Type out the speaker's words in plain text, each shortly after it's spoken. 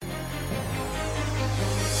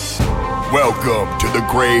Welcome to the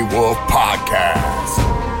Grey Wolf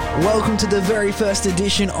Podcast. Welcome to the very first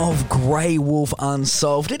edition of Grey Wolf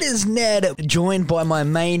Unsolved. It is Ned, joined by my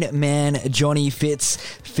main man, Johnny Fitz.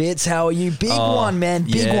 Fitz, how are you? Big one, man.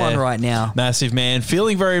 Big one right now. Massive, man.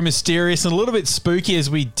 Feeling very mysterious and a little bit spooky as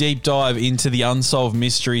we deep dive into the Unsolved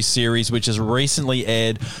Mysteries series, which has recently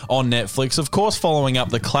aired on Netflix. Of course, following up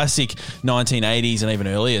the classic 1980s and even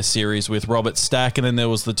earlier series with Robert Stack, and then there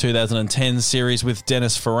was the 2010 series with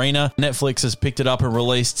Dennis Farina. Netflix has picked it up and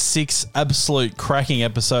released 6 absolute cracking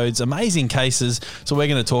episodes. Amazing cases, so we're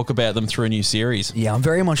going to talk about them through a new series. Yeah, I'm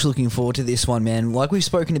very much looking forward to this one, man. Like we've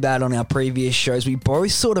spoken about on our previous shows, we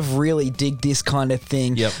both sort of really dig this kind of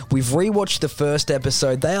thing. Yep. We've rewatched the first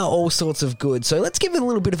episode. They are all sorts of good. So let's give it a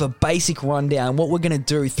little bit of a basic rundown, what we're going to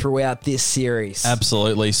do throughout this series.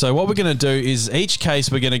 Absolutely. So what we're going to do is each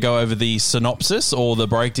case we're going to go over the synopsis or the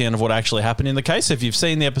breakdown of what actually happened in the case. If you've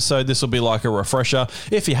seen the episode, this will be like a refresher.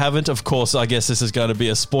 If you haven't, of course, I guess this is going to be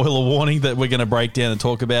a spoiler warning that we're going to break down and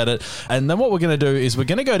talk about it. And then what we're going to do is we're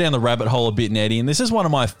going to go down the rabbit hole a bit, Nettie, and this is one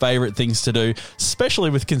of my favorite things to do, especially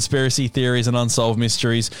with conspiracy theories and unsolved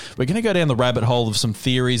mysteries. We're going to go down the rabbit hole of some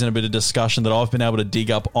theories and a bit of discussion that I've been able to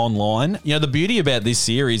dig up online. You know, the beauty about this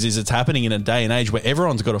series is it's happening in a day and age where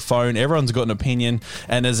everyone's got a phone, everyone's got an opinion,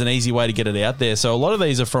 and there's an easy way to get it out there. So a lot of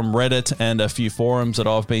these are from Reddit and a few forums that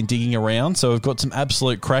I've been digging around. So we've got some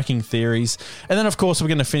absolute cracking theories. And then, of course, we're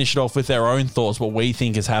going to finish it off with our own thoughts, what we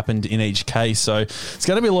think has happened in each case. So it's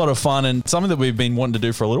going to be a lot of fun and something that we've been wanting to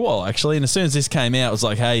do for a little while, actually. And as soon as this came out, it was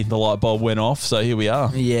like, hey, the light bulb went off. So here we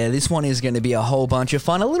are. Yeah, this one is going to be a whole bunch of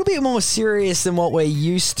fun. A little bit more serious than what we're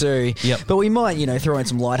used to. Yep. But we might, throw in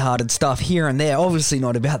some lighthearted stuff here and there. Obviously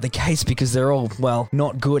not about the case because they're all, well,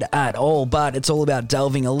 not good at all. But it's all about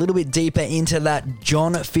delving a little bit deeper into that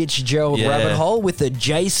John Fitzgerald rabbit hole with the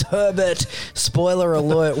Jace Herbert spoiler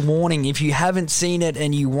alert warning. If you haven't seen it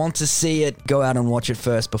and you want to see it, go out and watch it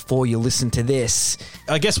first before you listen to this.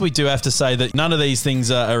 I guess we do have to say that none of these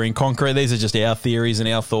things are in concrete. These are just our theories and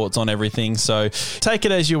our thoughts on everything. So take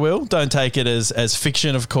it as you will. Don't take it as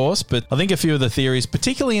fiction, of course. But I think a few of the theories,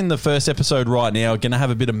 particularly in the first episode right now, are going to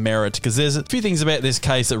have a bit of merit because there's a few things about this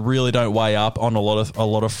case that really don't weigh up on a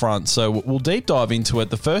lot of fronts. So we'll deep dive into it.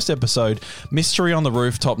 The first episode, Mystery on the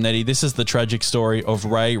Rooftop, Nettie. This is the tragic story of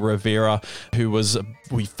Ray Rivera, who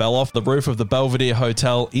fell off the roof of the Belvedere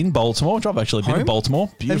Hotel in Baltimore, which I've actually been to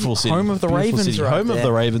Baltimore. Beautiful city. Home of the Ravens, city. right Home there. of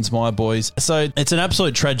the Ravens, my boys. So it's an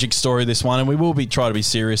absolute tragic story, this one, and we will try to be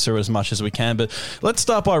serious through as much as we can. But let's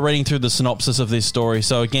start by reading through the synopsis of this story.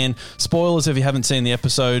 So again, spoilers if you haven't seen the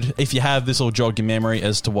episode. If you have, this will jog your memory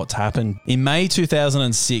as to what's happened. In May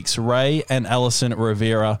 2006, Ray and Allison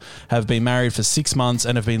Rivera have been married for 6 months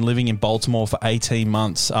and have been living in Baltimore for 18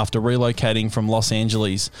 months after relocating from Los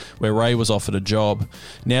Angeles, where Ray was offered a job.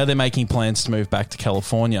 Now they're making plans to move back to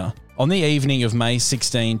California. On the evening of May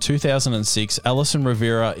 16, 2006, Allison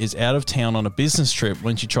Rivera is out of town on a business trip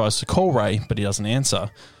when she tries to call Ray, but he doesn't answer.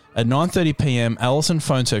 At 9:30 p.m, Allison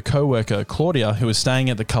phones her co-worker, Claudia, who is staying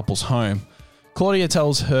at the couple's home. Claudia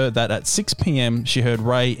tells her that at 6 p.m, she heard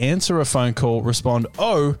Ray answer a phone call, respond,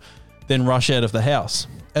 "Oh," then rush out of the house.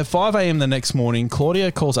 At 5 a.m. the next morning,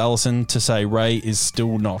 Claudia calls Allison to say Ray is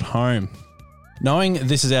still not home. Knowing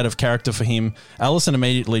this is out of character for him, Allison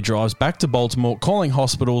immediately drives back to Baltimore, calling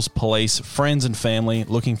hospitals, police, friends and family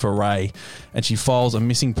looking for Ray, and she files a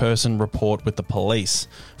missing person report with the police.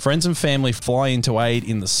 Friends and family fly in to aid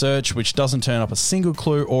in the search, which doesn't turn up a single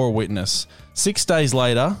clue or a witness. 6 days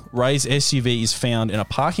later, Ray's SUV is found in a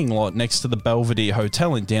parking lot next to the Belvedere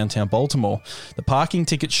Hotel in downtown Baltimore. The parking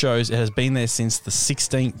ticket shows it has been there since the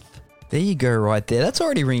 16th. There you go, right there. That's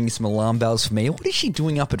already ringing some alarm bells for me. What is she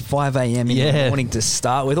doing up at 5 a.m. in the morning to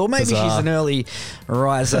start with? Or maybe she's an early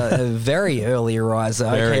riser, a very early riser.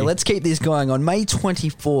 Very. Okay, let's keep this going. On May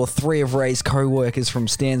 24th, 3 of Ray's co-workers from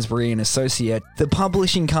Stansbury & Associate, the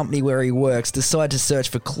publishing company where he works, decide to search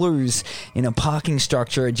for clues in a parking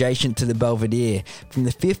structure adjacent to the Belvedere. From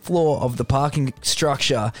the 5th floor of the parking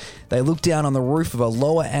structure, they look down on the roof of a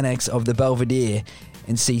lower annex of the Belvedere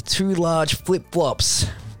and see 2 large flip-flops,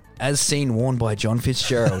 as seen worn by John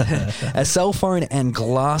Fitzgerald, a cell phone and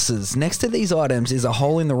glasses. Next to these items is a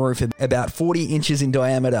hole in the roof about 40 inches in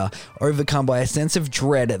diameter. Overcome by a sense of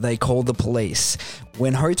dread, they call the police.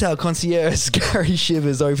 When hotel concierge Gary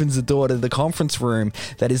Shivers opens the door to the conference room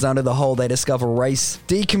that is under the hole, they discover Ray's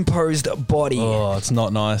decomposed body. Oh, it's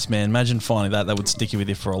not nice, man. Imagine finding that. That would stick you with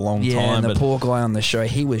you for a long time. Yeah, and the poor guy on the show,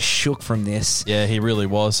 he was shook from this. Yeah, he really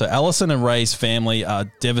was. So Allison and Ray's family are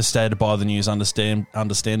devastated by the news,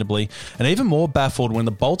 understandably. understandably, and even more baffled when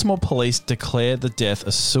the Baltimore police declare the death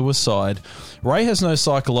a suicide. Ray has no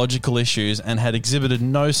psychological issues and had exhibited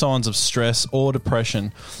no signs of stress or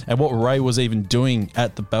depression. And what Ray was even doing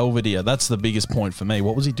at the Belvedere, that's the biggest point for me.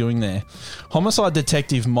 What was he doing there? Homicide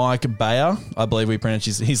detective Mike Bayer, I believe we pronounce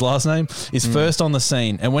his last name, is first on the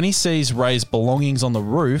scene. And when he sees Ray's belongings on the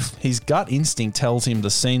roof, his gut instinct tells him the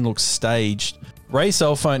scene looks staged. Ray's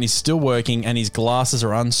cell phone is still working and his glasses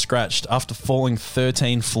are unscratched after falling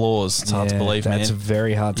 13 floors. It's hard to believe, man. That's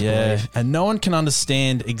very hard to believe. And no one can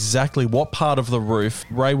understand exactly what part of the roof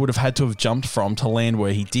Ray would have had to have jumped from to land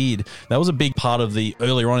where he did. That was a big part of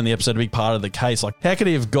earlier on in the episode, a big part of the case. Like, how could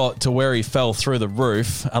he have got to where he fell through the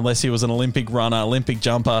roof unless he was an Olympic runner, Olympic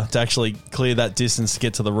jumper to actually clear that distance to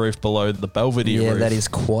get to the roof below the Belvedere roof? Yeah, that is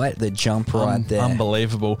quite the jump right there.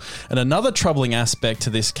 Unbelievable. And another troubling aspect to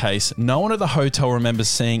this case, no one at the hotel remembers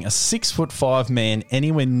seeing a 6'5" man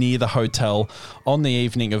anywhere near the hotel on the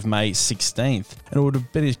evening of May 16th. And it would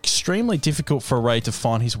have been extremely difficult for Ray to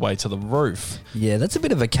find his way to the roof. Yeah, that's a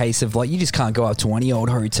bit of a case of, like, you just can't go up to any old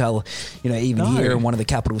hotel, even here in one of the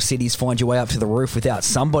capital cities, find your way up to the roof without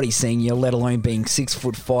somebody seeing you, let alone being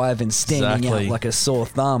 6'5" and standing out like a sore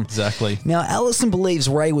thumb. Exactly. Now, Allison believes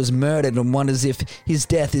Ray was murdered and wonders if his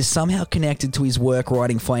death is somehow connected to his work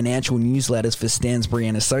writing financial newsletters for Stansbury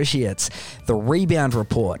and Associates. The Rebound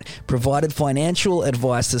Report provided financial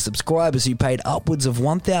advice to subscribers who paid upwards of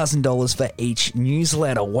 $1,000 for each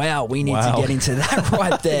newsletter. Wow, we need to get into that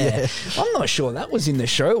right there. I'm not sure that was in the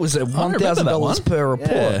show. It was at $1,000 per report.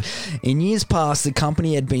 Yeah. In years past, the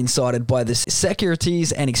company had been cited by the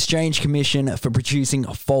Securities and Exchange Commission for producing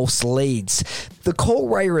false leads. The call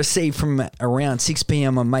Ray received from around 6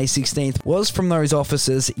 p.m. on May 16th was from those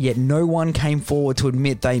officers, yet no one came forward to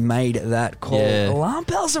admit they made that call. Yeah. Alarm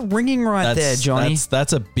bells are ringing there, Johnny.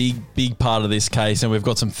 That's a big part of this case, and we've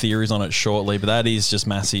got some theories on it shortly, but that is just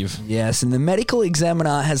massive. Yes, and the medical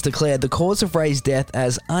examiner has declared the cause of Ray's death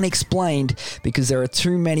as unexplained because there are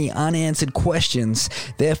too many unanswered questions.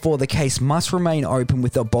 Therefore, the case must remain open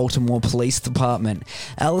with the Baltimore Police Department.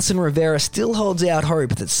 Allison Rivera still holds out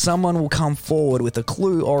hope that someone will come forward with a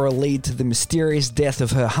clue or a lead to the mysterious death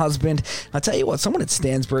of her husband. I tell you what, someone at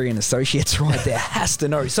Stansbury and Associates right there has to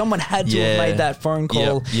know. Someone had to have made that phone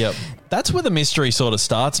call. Yep. That's where the mystery sort of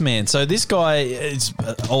starts, man. So this guy is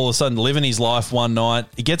all of a sudden living his life one night.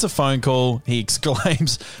 He gets a phone call. He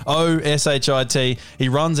exclaims, "Oh, S-H-I-T." He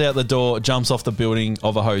runs out the door, jumps off the building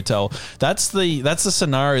of a hotel. That's the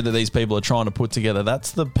scenario that these people are trying to put together.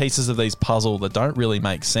 That's the pieces of these puzzle that don't really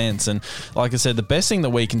make sense. And like I said, the best thing that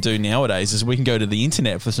we can do nowadays is we can go to the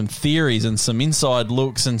internet for some theories and some inside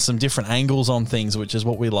looks and some different angles on things, which is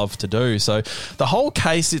what we love to do. So the whole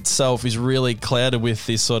case itself is really clouded with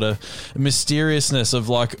this sort of mysteriousness of,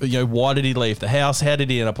 like, why did he leave the house? How did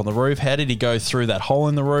he end up on the roof? How did he go through that hole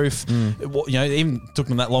in the roof? It even took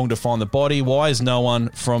them that long to find the body. Why is no one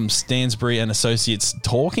from Stansbury and Associates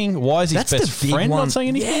talking? Why is his best friend not saying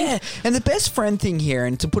anything? Yeah, and the best friend thing here,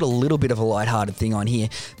 and to put a little bit of a lighthearted thing on here,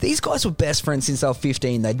 these guys were best friends since they were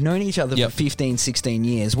 15. They'd known each other for 15, 16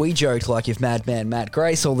 years. We joked, like, if Madman Matt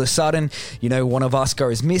Grace all of a sudden, one of us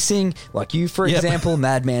goes missing, like you, for example,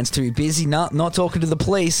 Madman's too busy, not talking to the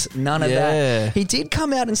police, none of that. He did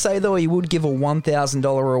come out and say, though, he would give a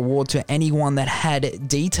 $1,000 reward to anyone that had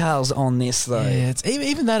details on this, though. Yeah, it's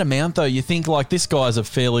even that amount, though. You think, like, this guy's a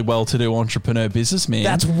fairly well-to-do entrepreneur businessman.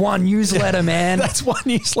 That's one newsletter, man. That's one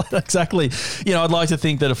newsletter, exactly. I'd like to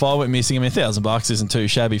think that if I went missing, $1,000 isn't too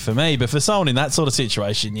shabby for me, but for someone in that sort of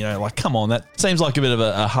situation, like, come on, that seems like a bit of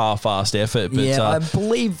a half-assed effort. But, I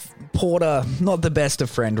believe Porter, not the best of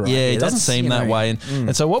friend, right? Yeah, it doesn't seem that way.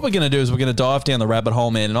 And so what we're going to do is we're going to dive down the rabbit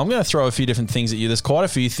hole, man, and I'm going to throw a few different things at you. There's quite a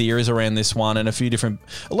few theories around this one and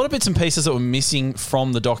a lot of bits and pieces that were missing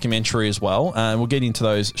from the documentary as well. We'll get into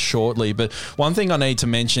those shortly. But one thing I need to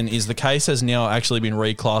mention is the case has now actually been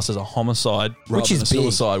reclassed as a homicide rather than a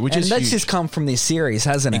suicide, which is huge. And that's just come from this series,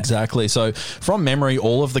 hasn't it? Exactly. So from memory,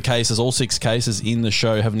 all 6 cases in the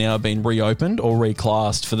show have now been reopened or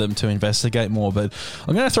reclassed for them to investigate more. But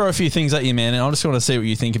I'm going to throw a few things at you, man, and I just want to see what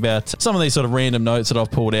you think about some of these sort of random notes that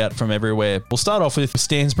I've pulled out from everywhere. We'll start off with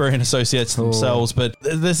Stansbury and Associates themselves, but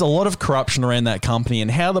there's a lot of corruption around that company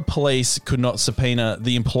and how the police could not subpoena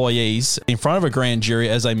the employees in front of a grand jury,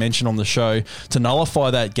 as they mentioned on the show, to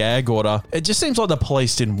nullify that gag order. It just seems like the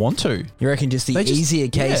police didn't want to. You reckon just the easier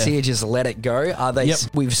case here, just let it go? Are they?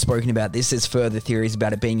 We've spoken about this. There's further theories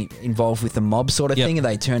about it being involved with the mob sort of thing. Are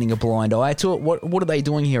they turning a blind eye to it? What are they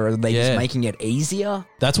doing here? Are they just making it easier?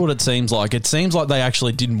 That's what what it seems like. It seems like they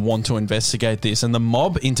actually didn't want to investigate this, and the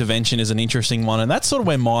mob intervention is an interesting one, and that's sort of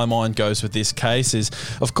where my mind goes with this case is,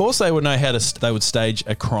 of course, they would know how they would stage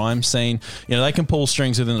a crime scene. You know, they can pull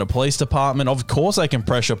strings within the police department. Of course, they can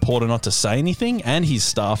pressure Porter not to say anything, and his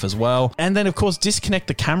staff as well. And then, of course, disconnect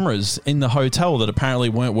the cameras in the hotel that apparently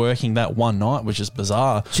weren't working that one night, which is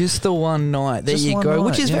bizarre. Just the one night. There you go.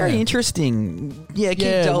 Which is very interesting. Yeah, keep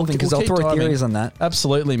delving, because I'll throw theories on that.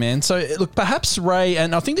 Absolutely, man. So, look, perhaps Ray,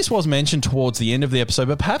 and I think this was mentioned towards the end of the episode,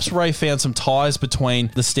 but perhaps Ray found some ties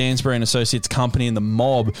between the Stansbury and Associates company and the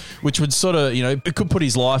mob, which would sort of, you know, it could put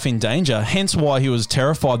his life in danger. Hence why he was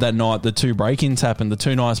terrified that night the 2 break-ins happened, the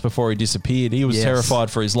 2 nights before he disappeared. He was terrified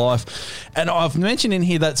for his life. And I've mentioned in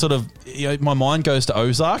here that sort of, you know, my mind goes to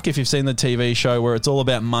Ozark, if you've seen the TV show, where it's all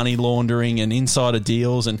about money laundering and insider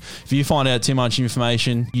deals, and if you find out too much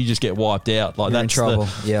information, you just get wiped out. Like, You're in trouble.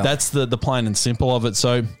 That's the plain and simple of it.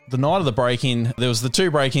 So the night of the break-in, there was the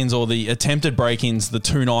 2 break-ins, or the attempted break-ins, the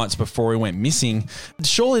 2 nights before he went missing.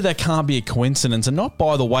 Surely that can't be a coincidence, and not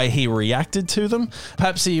by the way he reacted to them.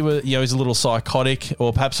 Perhaps he was, you know, he's a little psychotic,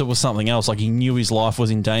 or perhaps it was something else, like he knew his life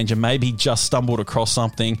was in danger. Maybe he just stumbled across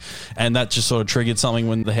something, and that just sort of triggered something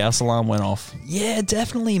when the house alarm went off. Yeah,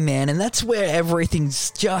 definitely, man. And that's where everything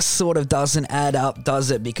just sort of doesn't add up,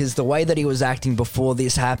 does it? Because the way that he was acting before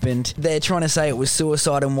this happened, they're trying to say it was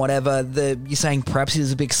suicide and whatever. You're saying perhaps he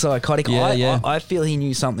was a bit psychotic. I feel he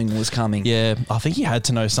knew something was coming. Yeah, I think he had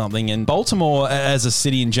to know something. And Baltimore, as a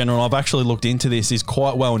city in general, I've actually looked into this, is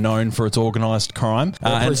quite well known for its organised crime.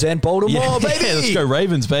 Represent Baltimore, baby! Yeah, let's go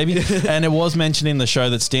Ravens, baby. And it was mentioned in the show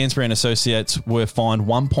that Stansbury and Associates were fined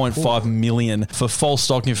 $1.5 million for false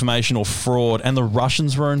stock information or fraud, and the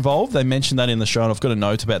Russians were involved. They mentioned that in the show, and I've got a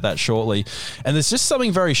note about that shortly. And there's just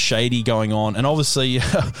something very shady going on, and obviously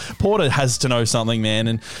Porter has to know something, man.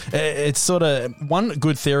 And it's sort of one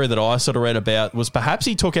good theory that I sort of read about was perhaps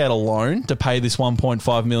he took out a loan to pay this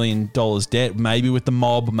 $1.5 million debt, maybe with the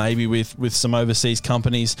mob, maybe with some overseas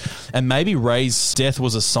companies, and maybe Ray's death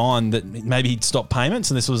was a sign that maybe he'd stop payments,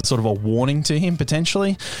 and this was sort of a warning to him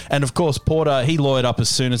potentially. And of course, Porter, he lawyered up as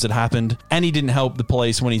soon as it happened, and he didn't help the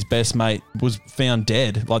police when his best mate was found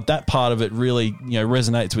dead. Like, that part of it really, you know,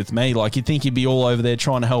 resonates with me. Like, you'd think he'd be all over there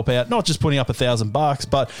trying to help out, not just putting up $1,000,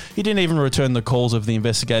 but he didn't even return the calls of the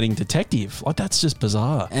investigating detective. Like, that's just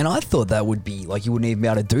bizarre. And I thought that would be, like, you wouldn't even be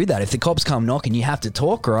able to do that. If the cops come knocking, you have to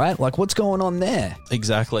talk, right? Like, what's going on there?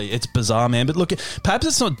 Exactly. It's bizarre, man. But look, perhaps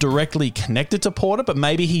it's not directly connected to Porter, but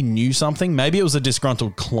maybe he knew something. Maybe it was a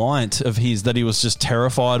disgruntled client of his that he was just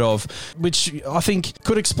terrified of, which I think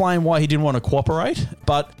could explain why he didn't want to cooperate.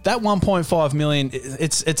 But that $1.5 million,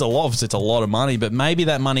 it's a lot of money, but maybe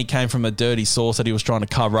that money came from a dirty source that he was trying to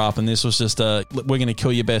cover up, and this was just we're going to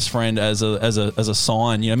kill your best friend as a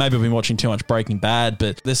sign. You know, maybe I've been watching too much Breaking Bad,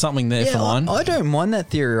 but there's something there for mine. I don't mind that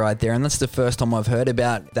theory right there, and that's the first time I've heard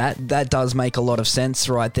about that. That does make a lot of sense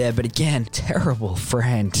right there, but again, terrible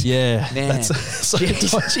friend. Yeah, man. That's so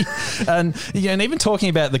dodgy. And even talking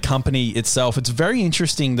about the company itself, it's very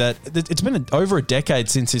interesting that it's been over a decade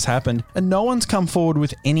since this happened, and no one's come forward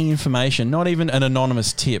with any information, not even an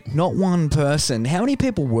anonymous tip. Not one person. How many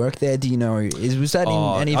people work there, do you know? Was that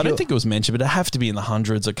in any of I don't think it was mentioned, but it have to be in the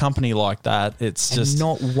hundreds. A company like that, it's just...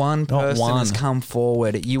 not one person has come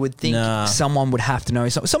forward. You would think someone would have to know.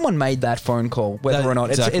 Someone made that phone call, whether or not.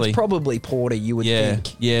 Exactly. It's probably Porter, you would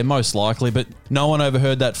think. Yeah, most likely, but no one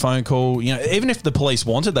overheard that phone call. You know, even if the police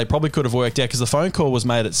wanted, they probably could have worked out, because the phone call was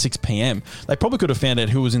made at 6 p.m. They probably could have found out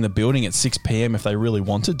who was in the building at 6 p.m. if they really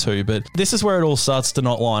wanted to, but this is where it all starts to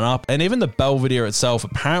not line up. And even the Belvedere itself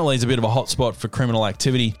apparently is a bit of a hotspot for criminal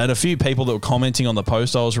activity, and a few people that were commenting on the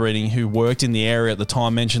post I was reading who worked in the area at the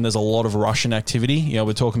time mentioned there's a lot of Russian activity. You know,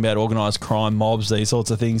 we're talking about organised crime, mobs, these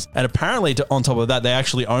sorts of things. And apparently, on top of that, they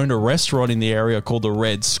actually owned a restaurant in the area called the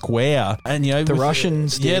Red Square. And, you know, the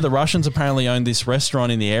Russians did. Yeah, the Russians apparently owned this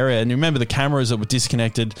restaurant in the area. And you remember the cameras that were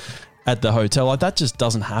disconnected at the hotel, like, that just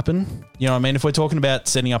doesn't happen. You know what I mean? If we're talking about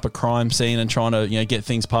setting up a crime scene and trying to, you know, get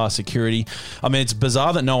things past security, I mean, it's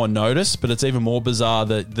bizarre that no one noticed, but it's even more bizarre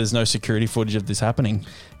that there's no security footage of this happening.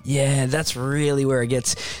 Yeah, that's really where it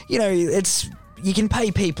gets, you know, you can pay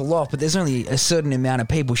people off, but there's only a certain amount of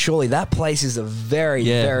people. Surely that place is a very,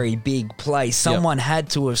 very big place. Someone had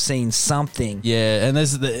to have seen something. Yeah, and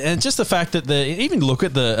and just the fact that even look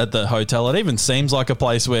at the hotel, it even seems like a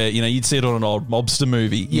place where, you know, you'd see it on an old mobster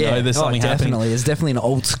movie. You know, there's something happening. There's definitely an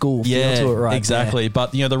old school feel to it, right? Exactly. There.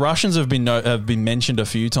 But, you know, the Russians have been mentioned a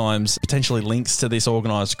few times, potentially links to this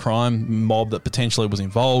organised crime mob that potentially was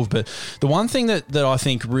involved. But the one thing that I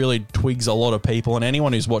think really twigs a lot of people, and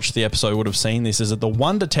anyone who's watched the episode would have seen this, is that the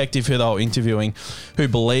one detective who they were interviewing who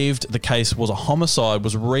believed the case was a homicide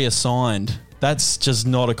was reassigned That's just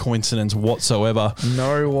not a coincidence whatsoever.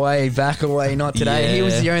 No way, back away, not today. Yeah. He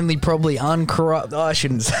was the only probably uncorrupt. I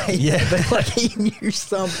shouldn't say Yeah. that, but like he knew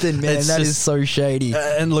something, man. It's That is just- so shady.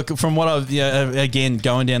 And look, from what I've, again,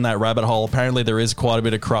 going down that rabbit hole, apparently there is quite a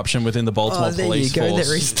bit of corruption within the Baltimore there police you go. force.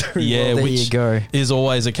 There is too. Yeah, Well, there which you go. is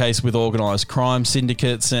always a case with organised crime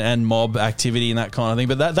syndicates and mob activity and that kind of thing.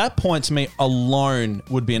 But that point to me alone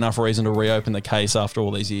would be enough reason to reopen the case after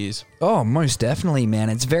all these years. Oh, most definitely, man.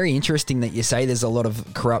 It's very interesting that you say there's a lot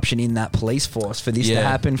of corruption in that police force for this to Yeah.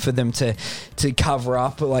 happen, for them to cover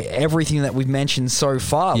up like everything that we've mentioned so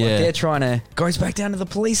far. Yeah. Like they're trying to goes back down to the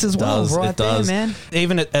police as well, right there, man.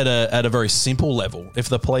 Even at a very simple level, if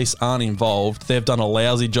the police aren't involved, they've done a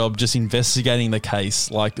lousy job just investigating the case.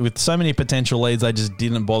 Like with so many potential leads, they just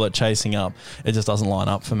didn't bother chasing up. It just doesn't line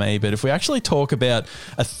up for me. But if we actually talk about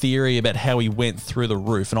a theory about how he went through the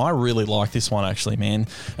roof, and I really like this one actually, man.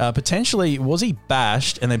 Potentially, was he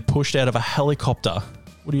bashed and then pushed out of a helicopter?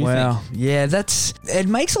 What do you think? Yeah, it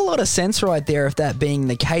makes a lot of sense right there if that being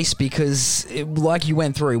the case, because like you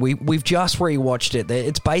went through, we've just rewatched it.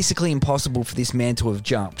 It's basically impossible for this man to have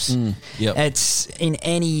jumped. Yep. It's in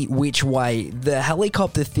any which way. The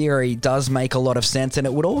helicopter theory does make a lot of sense, and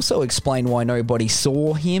it would also explain why nobody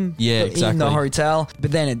saw him Yeah, in exactly. the hotel.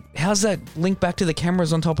 But then how's that linked back to the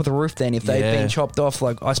cameras on top of the roof then? If they've Yeah. been chopped off,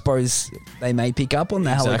 like I suppose they may pick up on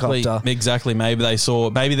the helicopter. Exactly. Maybe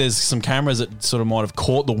there's some cameras that sort of might have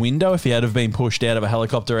caught the window if he had have been pushed out of a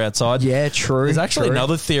helicopter outside. Yeah, true. There's actually true.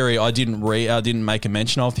 another theory I didn't make a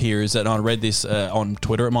mention of here, is that I read this on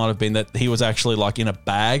Twitter. It might have been that he was actually like in a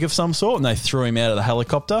bag of some sort and they threw him out of the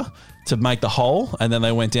helicopter to make the hole, and then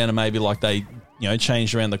they went down and maybe like they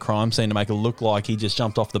changed around the crime scene to make it look like he just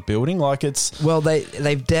jumped off the building. Like it's... Well,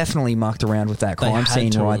 they've definitely mucked around with that They crime had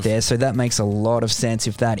scene to right have. there, so that makes a lot of sense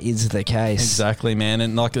if that is the case. Exactly, man.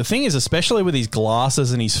 And like the thing is, especially with his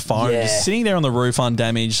glasses and his phone, Yeah. just sitting there on the roof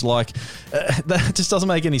undamaged, like that just doesn't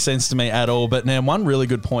make any sense to me at all. But now, one really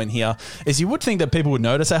good point here is you would think that people would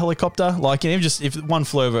notice a helicopter. Like, just if one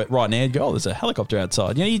flew over it right now, you'd go, "Oh, there's a helicopter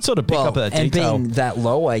outside." You'd sort of pick up that and detail. being that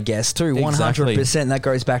low, I guess, too, Exactly. 100%. That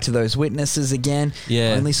goes back to those witnesses again.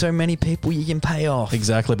 Yeah. Only so many people you can pay off.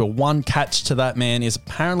 Exactly, but one catch to that, man, is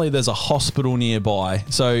apparently there's a hospital nearby.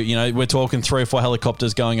 So, we're talking 3 or 4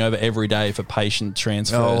 helicopters going over every day for patient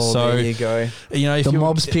transfers. Oh, so, there you go. If The you-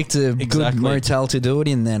 mob's picked a good Exactly. motel to do it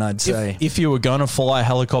in then, I'd say. If you were going to fly a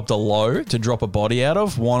helicopter low to drop a body out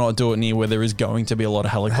of, why not do it near where there is going to be a lot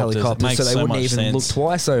of helicopters? It makes so they wouldn't much even sense. look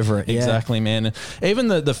twice over it. Exactly, man. And even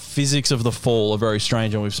the physics of the fall are very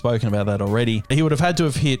strange, and we've spoken about that already. He would have had to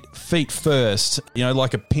have hit feet first,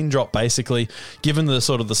 like a pin drop, basically, given the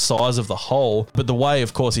sort of the size of the hole. But the way,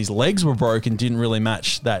 of course, his legs were broken didn't really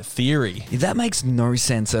match that theory. Yeah. That makes no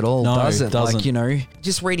sense at all, No, does it it? doesn't. Like,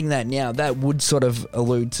 just reading that now, that would sort of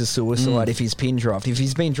allude to suicide if he's pin dropped. If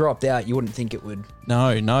he's been dropped out, you wouldn't think it would. No,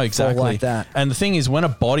 exactly. like that. And the thing is, when a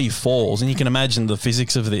body falls, and you can imagine the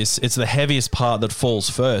physics of this, it's the heaviest part that falls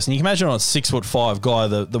first. And you can imagine on a 6'5" guy,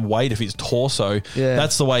 the weight of his torso, Yeah.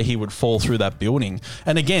 that's the way he would fall through that building.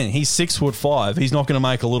 And again, he's 6'5". He's not going to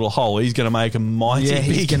make a little hole. He's going to make a mighty Yeah, big,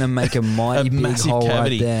 he's going to make a mighty big massive hole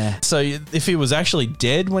cavity. right there. So if he was actually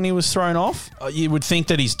dead when he was thrown off, you would think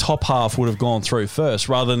that his top half would have gone through first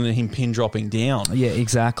rather than him pin dropping down. Yeah,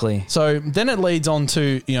 exactly. So then it leads on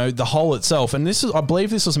to, the hole itself. And I believe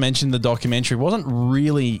this was mentioned in the documentary, wasn't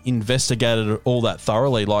really investigated all that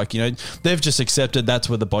thoroughly. Like, they've just accepted that's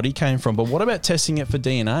where the body came from. But what about testing it for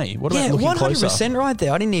DNA? What about looking 100% closer? right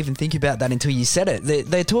there. I didn't even think about that until you said it.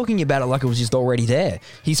 They're talking about it like it was just already there.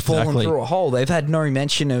 He's fallen Exactly. through a hole. They've had no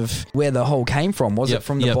mention of where the hole came from. Was it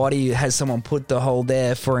from the body? Has someone put the hole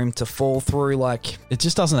there for him to fall through? Like, It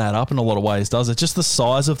just doesn't add up in a lot of ways, does it? Just the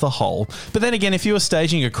size of the hole. But then again, if you were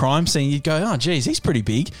staging a crime scene, you'd go, oh, geez, he's pretty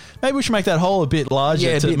big. Maybe we should make that hole a bit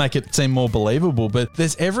larger to make it seem more believable. But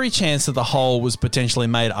there's every chance that the hole was potentially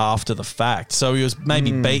made after the fact. So he was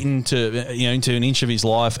maybe beaten to, into an inch of his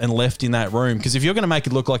life and left in that room. Because if you're going to make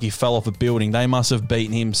it look like he fell off a building, they must have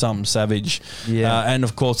beaten him something savage. Yeah. And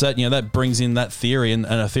of course, that brings in that theory, and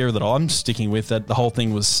a theory that I'm sticking with, that the whole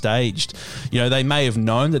thing was staged. They may have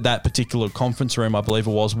known that particular conference room, I believe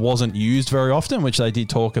it wasn't used very often, which they did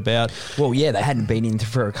talk about. well, yeah, they hadn't been in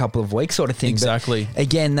for a couple of weeks, sort of thing. Exactly. But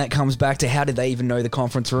again, that comes back to how did they even know the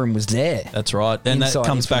conference room was there? That's right, and that Inside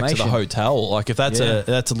comes back to the information. hotel. Like if that's Yeah.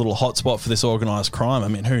 a little hotspot for this organised crime, I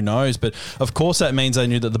mean, who knows? But of course, that means they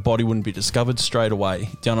knew that the body wouldn't be discovered straight away.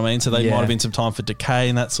 Do you know what I mean? So they Yeah. might have been some time for decay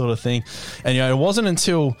and that sort of thing. And it wasn't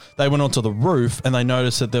until they went onto the roof and they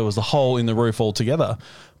noticed that there was a hole in the roof altogether.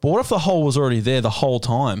 But what if the hole was already there the whole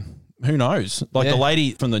time? who knows? Like the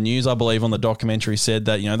lady from the news, I believe, on the documentary said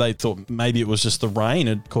that, they thought maybe it was just the rain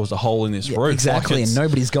had caused a hole in this roof. Exactly, and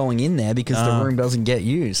nobody's going in there because the room doesn't get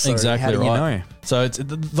used. So exactly how do you right. know? So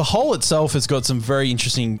the hole itself has got some very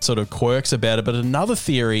interesting sort of quirks about it. But another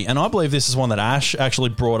theory, and I believe this is one that Ash actually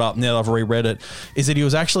brought up now that I've reread it, is that he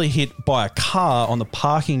was actually hit by a car on the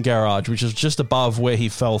parking garage, which is just above where he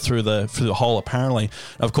fell through the hole, apparently.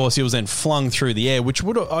 Of course, he was then flung through the air, which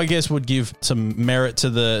would give some merit to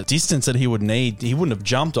the distance that he would need. He wouldn't have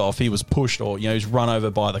jumped off. He was pushed or, he was run over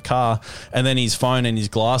by the car. And then his phone and his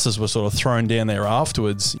glasses were sort of thrown down there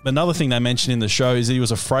afterwards. Another thing they mentioned in the show is that he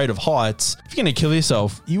was afraid of heights. If you're going to kill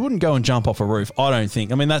yourself, you wouldn't go and jump off a roof, I don't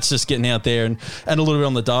think. I mean, that's just getting out there and a little bit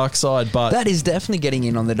on the dark side. But that is definitely getting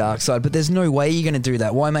in on the dark side, but there's no way you're going to do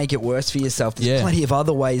that. Why make it worse for yourself? There's plenty of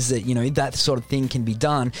other ways that, that sort of thing can be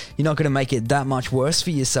done. You're not going to make it that much worse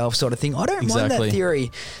for yourself, sort of thing. I don't mind that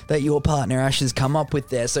theory that your partner Ash has come up with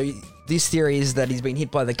there. So this theory is that he's been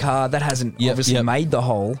hit by the car. That hasn't obviously made the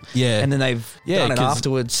hole. Yeah. And then they've done it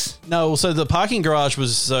afterwards. No, so the parking garage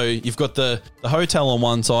was, so you've got the hotel on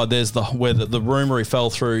one side, there's where the room where he fell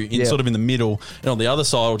through, sort of in the middle, and on the other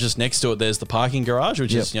side, or just next to it, there's the parking garage,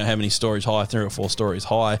 which is, how many stories high, 3 or 4 stories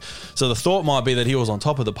high. So the thought might be that he was on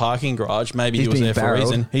top of the parking garage. Maybe he was there for a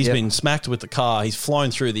reason. He's been smacked with the car. He's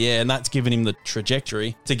flown through the air, and that's given him the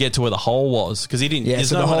trajectory to get to where the hole was, because he didn't. Yeah,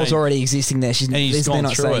 so the hole's already existing there. He's gone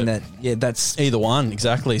not through saying it. that. That's either one,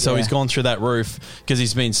 exactly. So he's gone through that roof because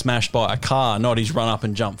he's been smashed by a car, not he's run up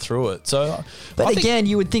and jumped through it. So, but again,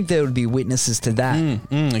 you would think there would be witnesses to that.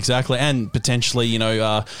 Exactly, and potentially,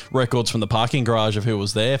 records from the parking garage of who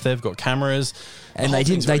was there if they've got cameras. And they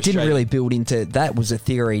didn't really build into that. Was a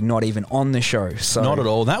theory, not even on the show. So not at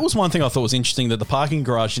all. That was one thing I thought was interesting, that the parking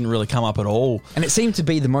garage didn't really come up at all. And it seemed to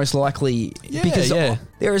be the most likely because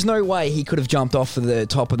there is no way he could have jumped off of the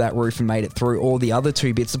top of that roof and made it through all the other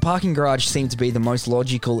two bits. The parking garage seemed to be the most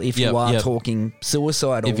logical if you are talking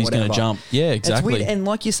suicide or if he's whatever. Going to jump. Yeah, exactly. It's weird. And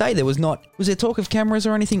like you say, was there talk of cameras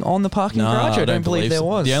or anything on the parking garage? I don't believe there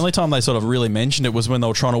was. The only time they sort of really mentioned it was when they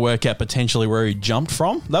were trying to work out potentially where he jumped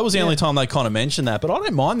from. That was the only time they kind of mentioned that. But I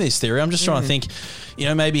don't mind this theory. I'm just trying to think,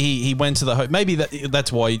 maybe he went to the maybe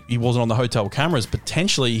that's why he wasn't on the hotel cameras.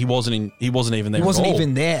 Potentially he wasn't even there. He wasn't at all.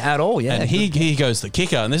 even there at all. Yeah, and he goes the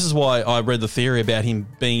kicker, and this is why I read the theory about him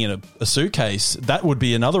being in a suitcase. That would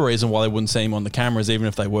be another reason why they wouldn't see him on the cameras, even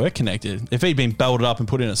if they were connected. If he'd been belted up and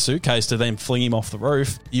put in a suitcase to then fling him off the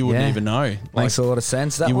roof, you wouldn't even know. Makes a lot of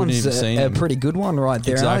sense. That one's a pretty good one right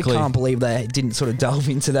there. Exactly. I can't believe they didn't sort of delve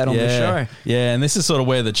into that on the show. Yeah, and this is sort of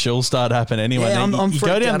where the chills start happening anyway. Yeah, I'm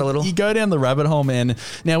freaked out a little. You go down the rabbit hole, man.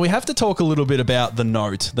 Now, we have to talk a little bit about the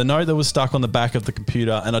note that was stuck on the back of the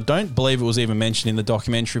computer, and I don't believe it was even mentioned in the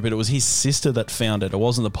documentary, but it was his sister that found it. It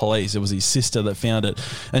wasn't the police. It was his sister that found it,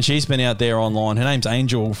 and she's been out there online. Her name's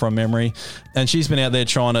Angel from memory, and she's been out there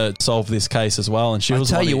trying to solve this case as well, and she was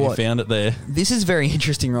the one who found it there. This is very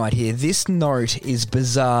interesting right here. This note is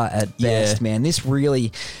bizarre at best, man. This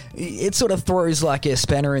really, it sort of throws like a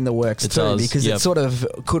spanner in the works because it sort of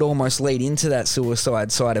could almost lead into that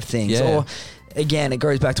suicide side of things. Or again, it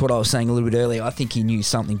goes back to what I was saying a little bit earlier. I think he knew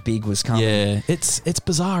something big was coming. Yeah, it's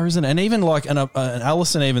bizarre, isn't it? And even like,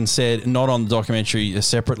 Alison even said, not on the documentary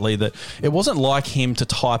separately, that it wasn't like him to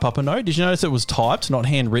type up a note. Did you notice it was typed, not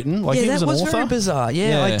handwritten? Like he was an author? Very bizarre.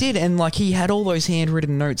 Yeah, I did. And like he had all those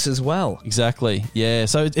handwritten notes as well. Exactly. Yeah.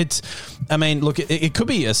 So it could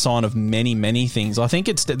be a sign of many, many things. I think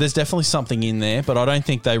there's definitely something in there, but I don't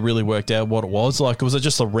think they really worked out what it was. Like, was it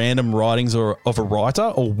just the random writings of a writer,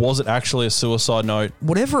 or was it actually a suicide note?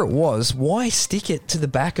 Whatever it was, why stick it to the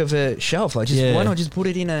back of a shelf? Like, why not just put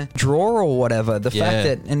it in a drawer or whatever? The fact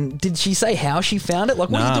that, and did she say how she found it? Like,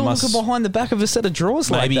 what are you doing looking behind the back of a set of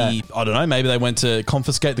drawers like that? Maybe, I don't know, maybe they went to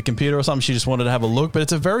confiscate the computer or something. She just wanted to have a look, but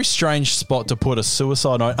it's a very strange spot to put a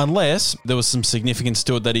suicide note, unless there was some significance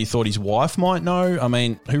to it that he thought his wife might know. I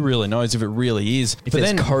mean, who really knows if it really is? If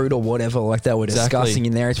there's code or whatever like that we're discussing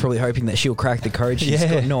in there, it's probably hoping that she'll crack the code. She's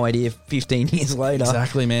got no idea 15 years later.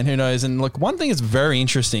 Exactly, man. Who knows? And look, one thing that's very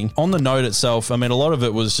interesting on the note itself, I mean, a lot of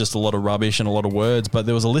it was just a lot of rubbish and a lot of words, but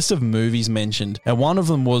there was a list of movies mentioned, and one of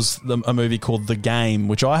them was a movie called The Game,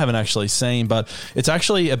 which I haven't actually seen, but it's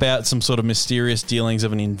actually about some sort of mysterious dealings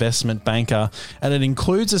of an investment banker, and it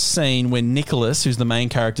includes a scene where Nicholas, who's the main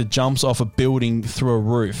character, jumps off a building through a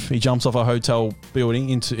roof. He jumps off a hotel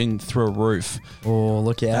building through a roof. Oh,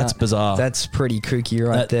 look out. That's bizarre. That's pretty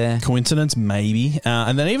kooky there. Coincidence, maybe.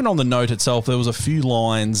 And then even on the note itself, there was a few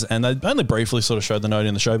lines, and they only briefly briefly sort of showed the note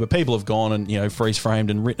in the show, but people have gone and, freeze framed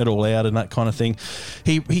and written it all out and that kind of thing.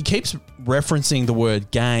 He keeps referencing the word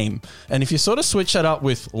game. And if you sort of switch that up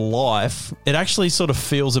with life, it actually sort of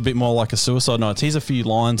feels a bit more like a suicide note. Here's a few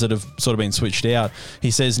lines that have sort of been switched out. He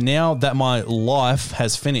says, now that my life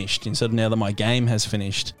has finished, instead of now that my game has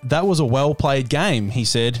finished. That was a well-played game, he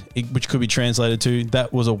said, which could be translated to,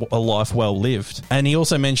 that was a life well lived. And he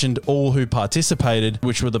also mentioned all who participated,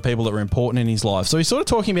 which were the people that were important in his life. So he's sort of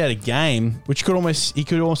talking about a game, which he could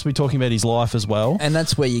almost be talking about his life as well. And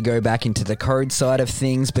that's where you go back into the code side of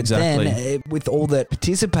things. But Exactly. then with all that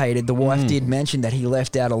participated, the wife did mention that he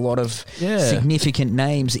left out a lot of significant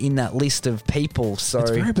names in that list of people. So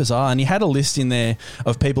it's very bizarre. And he had a list in there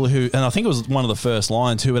of people who, and I think it was one of the first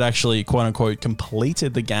lines, who had actually, quote unquote,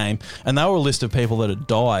 completed the game. And they were a list of people that had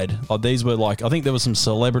died. These were I think there were some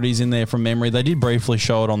celebrities in there from memory. They did briefly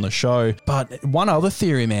show it on the show. But one other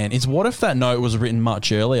theory, man, is what if that note was written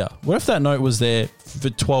much earlier? What if that note was there for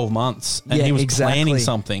 12 months and he was planning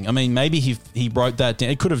something? I mean, maybe he wrote that down.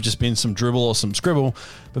 It could have just been some dribble or some scribble,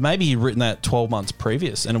 but maybe he'd written that 12 months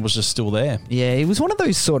previous and it was just still there. Yeah, he was one of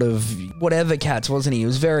those sort of whatever cats, wasn't he? He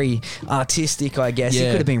was very artistic, I guess. Yeah.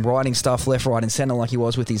 He could have been writing stuff left, right and centre like he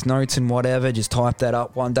was with his notes and whatever. Just typed that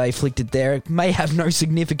up one day, flicked it there. It may have no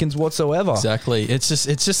significance whatsoever. Exactly. It's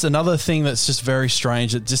just another thing that's just very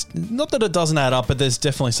strange. It just, not that it doesn't add up, but there's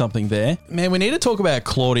definitely something there. Man, we need to talk about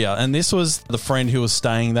Claudia. And this was the friend who was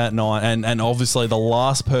staying that night and obviously the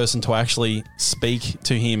last person to actually speak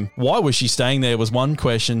to him. Why was she staying there was one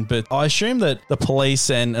question, but I assume that the police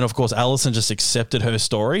and of course Alison just accepted her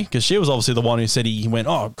story because she was obviously the one who said he went,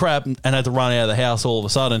 oh crap, and had to run out of the house all of a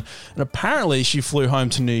sudden. And apparently she flew home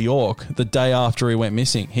to New York the day after he went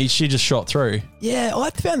missing. She just shot through. Yeah, I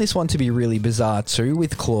found this one to be really bizarre too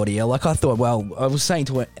with Claudia. Like I thought, well, I was saying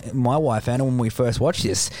to my wife Anna when we first watched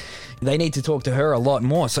this, they need to talk to her a lot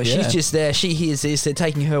more. So she's just there. She hears this. They're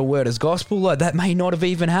taking her word as gospel. Like, that may not have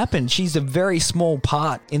even happened. She's a very small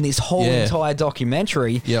part in this whole entire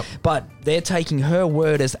documentary. Yep. But they're taking her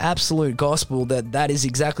word as absolute gospel that is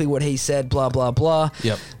exactly what he said, blah, blah, blah.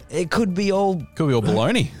 Yep. It could be all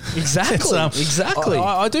baloney. Exactly. Exactly.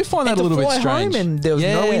 I do find that a little bit strange. Home and there was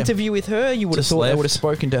no interview with her. You would have thought they would have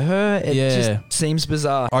spoken to her. It just seems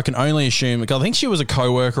bizarre. I can only assume, I think she was a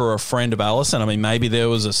co-worker or a friend of Alison. I mean, maybe there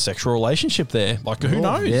was a sexual relationship there. Like, who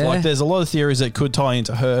knows? Yeah. Like, there's a lot of theories that could tie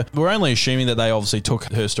into her. We're only assuming that they obviously took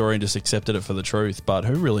her story and just accepted it for the truth, but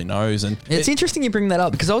who really knows? And it's interesting you bring that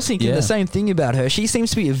up because I was thinking the same thing about her. She seems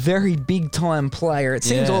to be a very big time player. It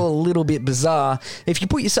seems all a little bit bizarre. If you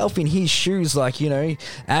put yourself in his shoes, like,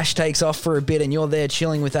 Ash takes off for a bit and you're there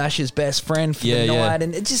chilling with Ash's best friend for the night,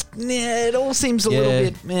 and it just, it all seems a little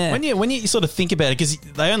bit, When you sort of think about it, because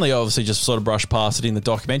they only obviously just sort of brush past it in the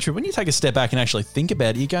documentary, when you take a step back and actually think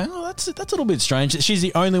about it, you go, oh, that's a little bit strange. She's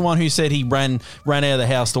the only one who said he ran out of the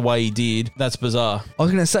house the way he did. That's bizarre. I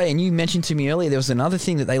was going to say, and you mentioned to me earlier, there was another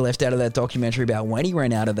thing that they left out of that documentary about when he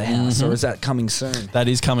ran out of the house, or is that coming soon? That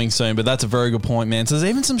is coming soon, but that's a very good point, man. So there's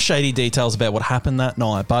even some shady details about what happened that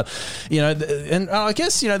night, but, and I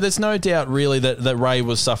guess, there's no doubt really that Ray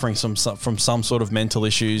was suffering from some sort of mental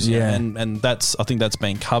issues, and that's, I think that's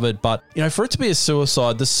been covered. But, for it to be a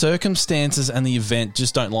suicide, the circumstances and the event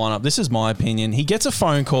just don't line up. This is my opinion. He gets a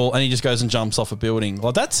phone call and he just goes and jumps off a building.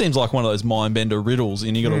 Like, that seems like one of those mind bender riddles,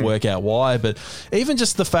 and you got to work out why. But even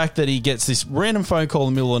just the fact that he gets this random phone call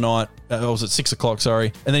in the middle of the night, was it 6 o'clock,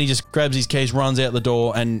 sorry, and then he just grabs his keys, runs out the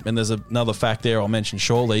door, and there's another fact there I'll mention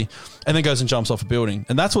shortly, and then goes and jumps off a building.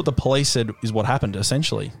 And that's what the police said is what happened,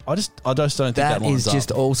 essentially. I just don't think that lines is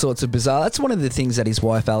just up. all sorts of bizarre. That's one of the things that his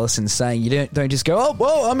wife Alison's saying. You don't just go, oh,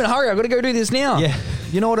 whoa, I'm in a hurry, I've got to go do this now. Yeah.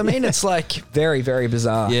 You know what I mean? It's like very, very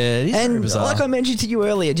bizarre. Yeah, it is and very bizarre. Like I mentioned to you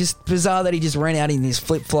earlier, just bizarre that he just ran out in his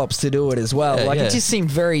flip-flops to do it as well. It just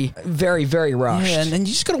seemed very, very, very rushed. Yeah, and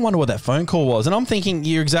you just got to wonder what that phone call was. And I'm thinking,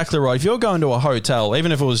 you're exactly right. If you're going to a hotel,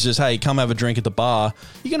 even if it was just, hey, come have a drink at the bar,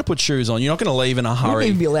 you're going to put shoes on. You're not going to leave in a hurry. You wouldn't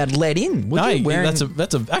even be allowed let in, would you?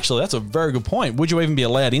 That's a very good point. Would you even be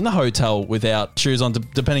allowed in the hotel without shoes on,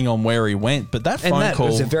 depending on where he went? But that phone call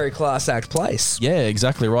was a very class act place. Yeah,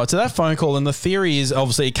 exactly right. So that phone call, and the theory is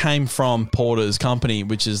obviously it came from Porter's company,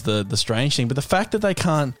 which is the strange thing. But the fact that they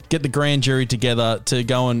can't get the grand jury together to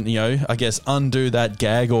go and, I guess, undo that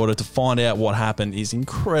gag order to find out what happened is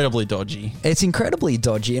incredibly dodgy. It's incredibly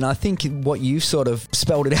dodgy, and I think what you've sort of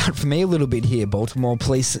spelled it out for me a little bit here, Baltimore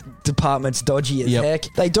Police Department's dodgy as heck.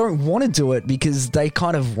 They don't want to do it because they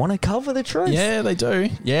kind of want to cover the truth. Yeah, they do.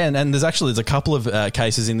 Yeah, and there's a couple of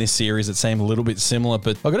cases in this series that seem a little bit similar,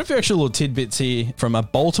 but I've got a few actual little tidbits here from a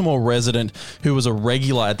Baltimore resident who was a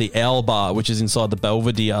regular at the Owl Bar, which is inside the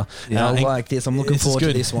Belvedere. Yeah, I like this. I'm looking forward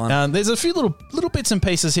to this one. There's a few little bits and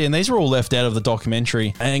pieces here, and these were all left out of the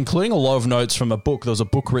documentary, including a lot of notes from a book. There was a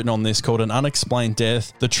book written on this called An Unexplained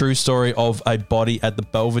Death, The True Story of a Body at the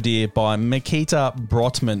Belvedere by Mikita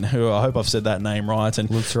Brotman, who I hope I've said that name right. And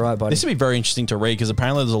looks right, buddy. This would be very interesting to read because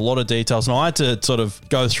apparently there's a lot of details, and I had to sort of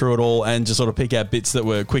go through it all and just sort of pick out bits that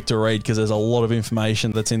were quick to read because there's a lot of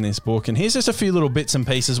information that's in this book. And here's just a few little bits and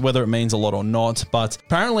pieces, whether it means a lot or not. But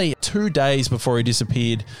apparently 2 days before he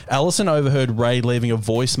disappeared, Allison overheard Ray leaving a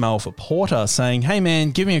voicemail for Porter saying, "Hey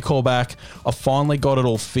man, give me a call back. I finally got it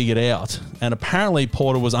all figured out." And apparently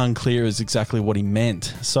Porter was unclear as exactly what he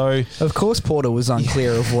meant. So of course Porter was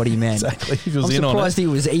unclear of what he meant. Exactly. He was I'm in on it. surprised he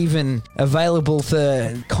was even available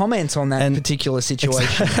to comment on that particular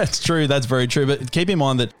situation. That's true. That's very true. But keep in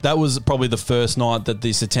mind that was probably the first night that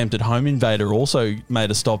this attempted home invader also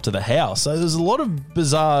made a stop to the house. So there's a lot of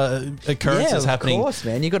bizarre occurrences happening. Of course,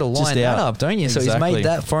 man. You got to line that up, don't you? So he's made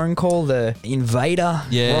that phone call. The invader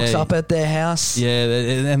rocks up at their house. Yeah,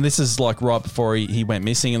 and this is like right before he went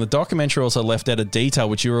missing. And the documentary also left out a detail,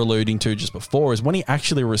 which you were alluding to just before, is when he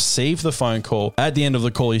actually received the phone call. At the end of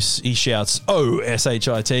the call, he shouts, "Oh,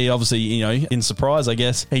 S-H-I-T," obviously, in surprise, I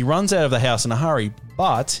guess. He runs out of the house in a hurry,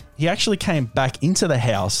 but he actually came back into the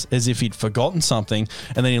house as if he'd forgotten something,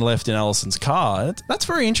 and then he left in Allison's car. That's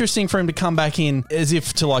very interesting for him to come back in as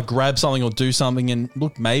if to like grab something or do something. And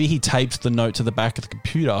look, maybe he taped the note to the back of the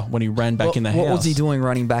computer when he ran back in the house. What was he doing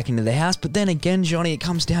running back into the house? But then again, Johnny, it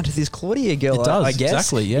comes down to this Claudia girl, it does, I guess.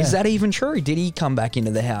 Exactly, yeah. Is that even true? Did he come back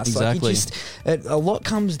into the house? Exactly. A lot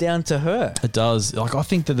comes down to her. It does. Like, I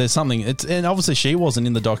think that there's something, and obviously she wasn't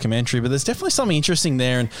in the documentary, but there's definitely something interesting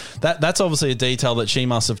there. And that's obviously a detail that she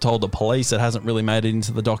must have told the police that hasn't really made it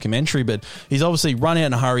into the documentary. But he's obviously run out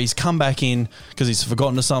in a hurry. He's come back in because he's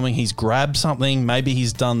forgotten something. He's grabbed something. Maybe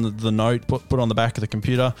he's done the note put on the back of the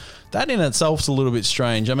computer. That in itself is a little bit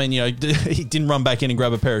strange. I mean, he didn't run back in and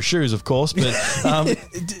grab a pair of shoes, of course, but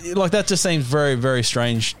like that just seems very, very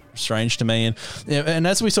strange to me. And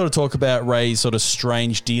as we sort of talk about Ray's sort of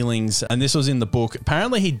strange dealings, and this was in the book,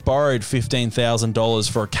 apparently he'd borrowed $15,000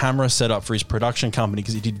 for a camera setup for his production company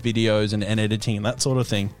because he did videos and editing and that sort of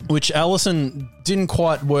thing, which Allison didn't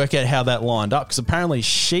quite work out how that lined up because apparently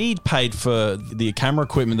she'd paid for the camera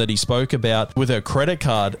equipment that he spoke about with her credit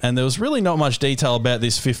card, and there was really not much detail about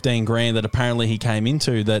this $15,000 that apparently he came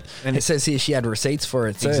into. That, and it says here she had receipts for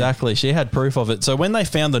it too. Exactly, she had proof of it. So when they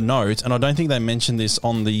found the note, and I don't think they mentioned this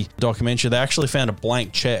on the documentary, they actually found a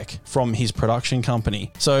blank check from his production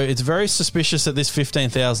company. So it's very suspicious that this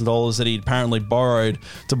 $15,000 that he apparently borrowed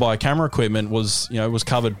to buy camera equipment was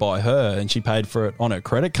covered by her, and she paid for it on her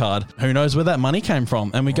credit card. Who knows where that money came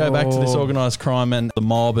from? And we go back to this organised crime and the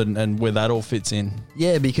mob and where that all fits in.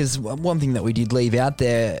 Yeah, because one thing that we did leave out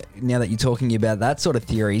there, now that you're talking about that sort of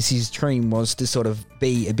theories, his dream was to sort of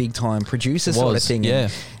be a big time producer sort of thing. Yeah.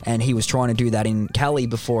 And he was trying to do that in Cali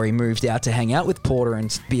before he moved out to hang out with Porter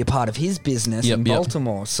and be a part of his business in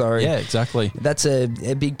Baltimore. So yeah, exactly. That's a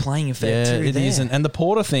big playing effect too. It is. And the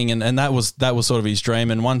Porter thing, and that was sort of his dream.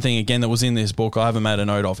 And one thing again that was in this book I haven't made a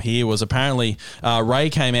note of here was apparently Ray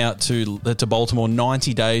came out to Baltimore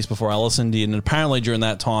 90 days before Allison did, and apparently during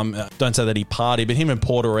that time, don't say that he partied, but him and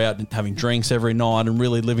Porter were out having drinks every night and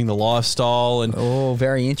really living the lifestyle. And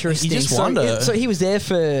very interesting. You just wonder. So he was there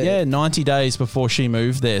for 90 days before she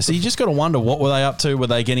moved there. So you just got to wonder, what were they up to? Were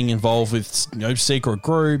they getting involved with secret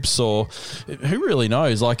groups, or who really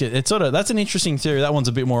knows? Like it's sort of, that's an interesting theory. That one's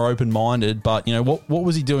a bit more open minded, but what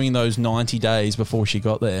was he doing those 90 days before she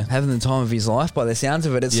got there? Having the time of his life by the sounds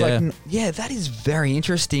of it. It's that is very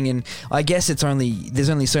interesting. And I guess there's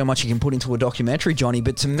only so much you can put into a documentary, Johnny,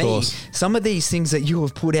 but to me, some of these things that you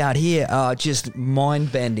have put out here are just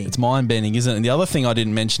mind-bending. It's mind-bending, isn't it? And the other thing I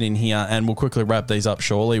didn't mention in here, and we'll quickly wrap these up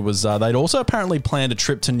shortly, was they'd also apparently planned a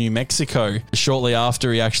trip to New Mexico shortly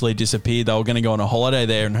after he actually disappeared. They were going to go on a holiday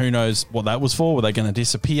there, and who knows what that was for. Were they going to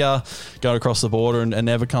disappear, go across the border and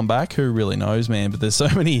never come back? Who really knows, man? But there's so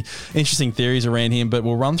many interesting theories around him, but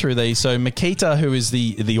we'll run through these. So Mikita, who is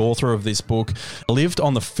the author of this book, lived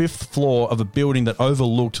on the 5th floor of a building that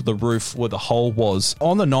overlooked the roof where the hole was.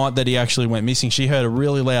 On the night that he actually went missing, she heard a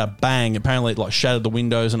really loud bang. Apparently it like shattered the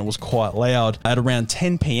windows and it was quite loud at around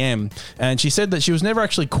 10 p.m. And she said that she was never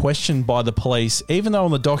actually questioned by the police, even though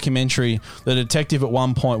on the documentary the detective at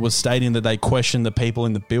one point was stating that they questioned the people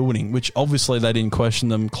in the building, which obviously they didn't question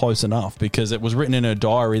them close enough, because it was written in her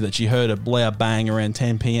diary that she heard a loud bang around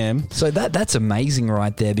 10 p.m. So that's amazing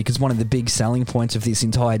right there, because one of the big selling points of this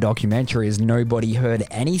entire documentary is nobody heard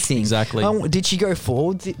anything. Exactly. Did she go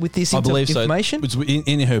forward with this I believe information? So. It was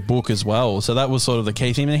in her book as well. So that was sort of the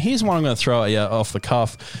key thing. And here's one I'm going to throw at you off the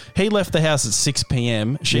cuff. He left the house at 6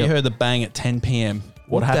 p.m. She heard the bang at 10 p.m.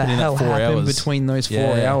 What happened in that 4 hours? Between those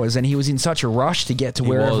 4 hours? And he was in such a rush to get to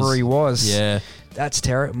wherever he was. Yeah. That's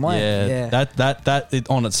terrible. Yeah. That it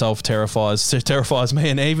on itself terrifies me,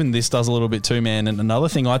 and even this does a little bit too, man. And another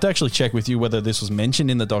thing, I had to actually check with you whether this was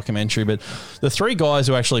mentioned in the documentary, but the 3 guys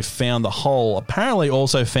who actually found the hole apparently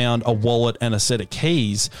also found a wallet and a set of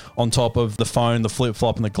keys on top of the phone, the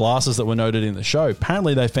flip-flop, and the glasses that were noted in the show.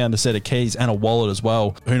 Apparently they found a set of keys and a wallet as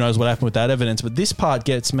well. Who knows what happened with that evidence, but this part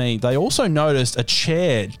gets me. They also noticed a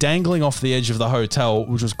chair dangling off the edge of the hotel,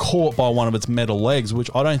 which was caught by one of its metal legs, which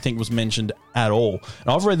I don't think was mentioned at all. And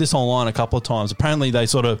I've read this online a couple of times. Apparently they you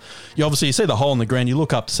see the hole in the ground, you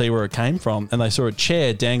look up to see where it came from, and they saw a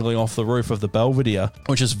chair dangling off the roof of the Belvedere,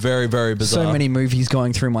 which is very, very bizarre. So many movies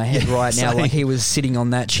going through my head right now, like he was sitting on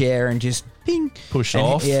that chair and just ping, pushed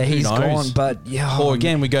off. He's gone. But or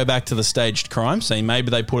again, we go back to the staged crime scene. Maybe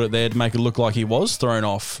they put it there to make it look like he was thrown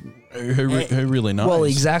off. Who really knows? Well,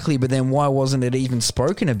 exactly, but then why wasn't it even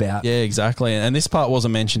spoken about? Yeah, exactly. And this part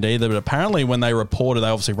wasn't mentioned either, but apparently when they reported, they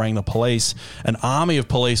obviously rang the police. An army of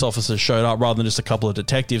police officers showed up rather than just a couple of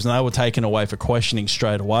detectives, and they were taken away for questioning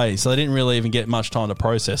straight away. So they didn't really even get much time to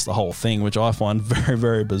process the whole thing, which I find very,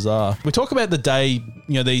 very bizarre. We talk about the day,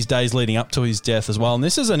 these days leading up to his death as well, and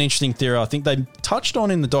this is an interesting theory I think they touched on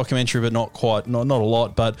in the documentary, but not a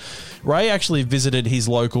lot. But Ray actually visited his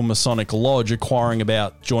local Masonic lodge, inquiring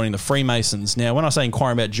about joining the Freemasons. Now, when I say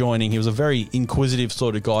inquiring about joining, he was a very inquisitive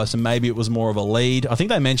sort of guy, so maybe it was more of a lead. I think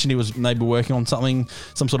they mentioned he was maybe working on something,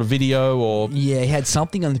 some sort of video or... Yeah, he had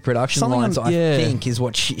something on the production lines, I think, is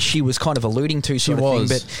what she was kind of alluding to sort of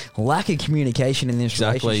thing, but lack of communication in this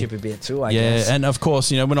relationship a bit too, I guess. Yeah, and of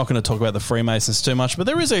course, we're not going to talk about the Freemasons too much, but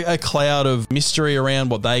there is a cloud of mystery around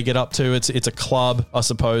what they get up to. It's a club, I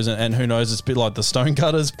suppose, and who knows, it's a bit like the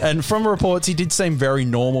Stonecutters. And from reports, he did seem very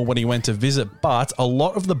normal when he went to visit, but a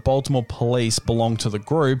lot of the Baltimore police belong to the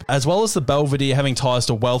group, as well as the Belvedere having ties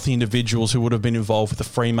to wealthy individuals who would have been involved with the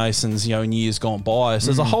Freemasons, in years gone by.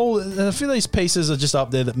 So there's a few of these pieces are just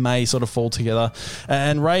up there that may sort of fall together.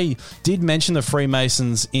 And Ray did mention the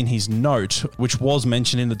Freemasons in his note, which was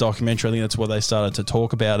mentioned in the documentary. I think that's where they started to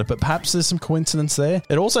talk about it, but perhaps there's some coincidence there.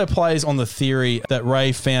 It also plays on the theory that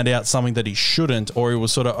Ray found out something that he shouldn't, or he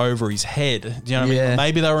was sort of over his head. Do you know what I mean?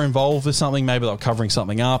 Maybe they were involved with something, maybe they were covering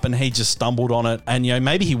something up, and he just stumbled on it. And,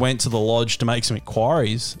 maybe he went to the lodge to make some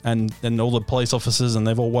inquiries, and all the police officers, and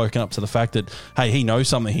they've all woken up to the fact that, hey, he knows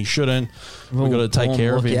something he shouldn't. We've got to take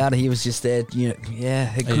care of him. Out, he was just there. It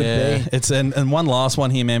could be. It's and one last one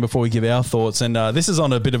here, man, before we give our thoughts. And this is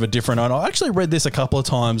on a bit of a different note. I actually read this a couple of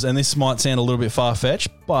times, and this might sound a little bit far-fetched,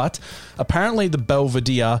 but apparently the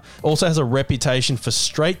Belvedere also has a reputation for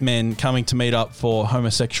straight men coming to meet up for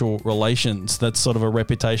homosexual relations. That's sort of a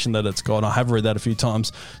reputation that it's got. I have read that a few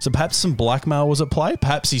times. So perhaps some blackmail was at play.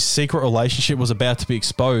 Perhaps his secret relationship was about to be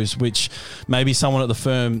exposed, which maybe someone at the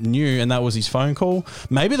firm knew, and that was his phone call.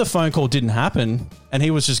 Maybe the phone call didn't happen, and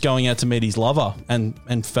he was just going out to meet his lover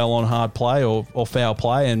and fell on hard play or foul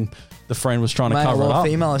play, and the friend was trying to cover it up.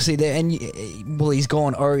 Female, I see there, and he's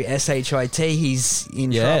gone OSHIT. He's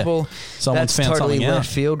in trouble. Someone's found totally something out. left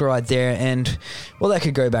field right there, and that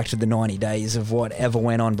could go back to the 90 days of whatever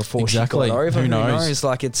went on before she got over. Who knows?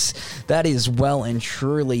 That is well and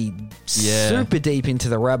truly super deep into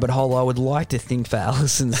the rabbit hole. I would like to think, for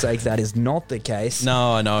Alison's sake, that is not the case.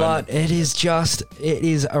 No, I know, but it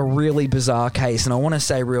is a really bizarre case, and I want to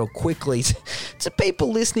say real quickly to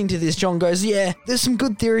people listening to this, John goes, there's some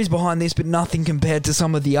good theories behind this, but nothing compared to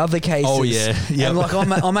some of the other cases. Oh yeah,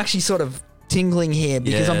 and I'm actually sort of tingling here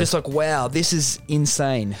because I'm just like, wow, this is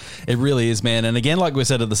insane. It really is, man. And again, like we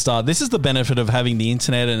said at the start, this is the benefit of having the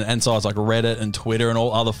internet and sites like Reddit and Twitter and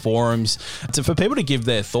all other forums for people to give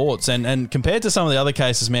their thoughts. And compared to some of the other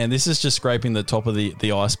cases, man, this is just scraping the top of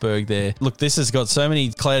the iceberg there. Look, this has got so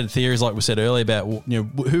many clouded theories, like we said earlier, about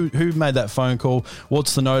who made that phone call,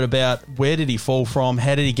 what's the note about, where did he fall from,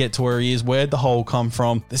 how did he get to where he is, where did the hole come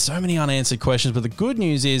from. There's so many unanswered questions, but the good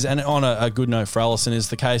news is, and on a good note for Allison, is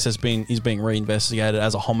the case is being reinvestigated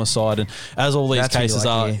as a homicide, and as all these That's what you cases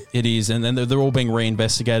like, are, yeah. it is, and then they're all being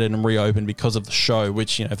reinvestigated and reopened because of the show.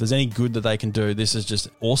 Which, you know, if there's any good that they can do, this is just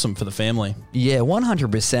awesome for the family. Yeah,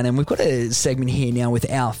 100%. And we've got a segment here now with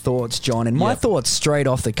our thoughts, John. And my Yep. thoughts straight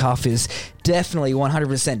off the cuff is definitely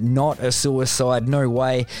 100% not a suicide. No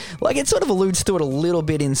way. Like, it sort of alludes to it a little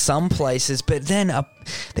bit in some places, but then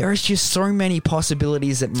there is just so many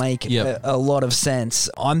possibilities that make Yep. a lot of sense.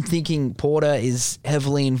 I'm thinking Porter is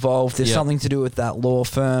heavily involved. There's Yep. something to do with that law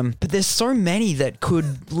firm, but there's so many that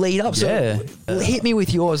could lead up. So hit me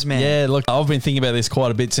with yours, man. Yeah, look, I've been thinking about this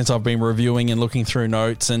quite a bit since I've been reviewing and looking through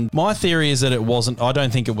notes, and my theory is that it wasn't. I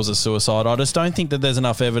don't think it was a suicide. I just don't think that there's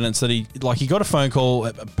enough evidence that he got a phone call.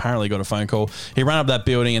 Apparently, got a phone call. He ran up that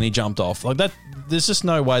building and he jumped off like that. There's just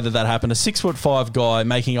no way that happened. A 6'5" guy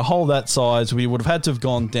making a hole that size, we would have had to have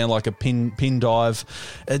gone down like a pin dive.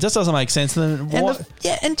 It just doesn't make sense. Then what?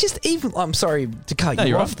 And just even, I'm sorry to cut you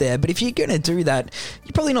you're off right. there, but if you're going to do that,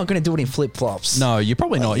 you're probably not going to do it in flip flops. No, you're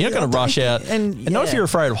probably not. You're not going to rush out, and not if you're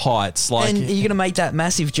afraid of heights. Like, and you're going to make that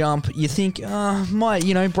massive jump. You think,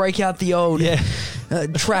 might break out the old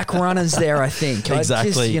track runners there. I think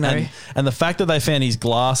exactly. And the fact that they found his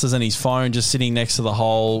glasses and his phone just sitting next to the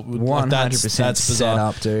hole, 100% that's bizarre. set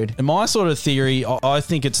up, dude. And my sort of theory, I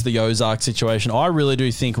think it's the Ozark situation. I really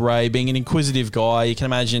do think Ray, being an inquisitive guy, you can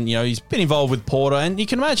imagine, he's been involved with Porter, and you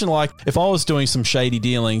can imagine, like, if I was doing some shady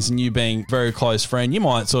dealings and you being a very close friend, you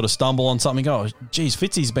might sort of stumble on something. Oh, geez,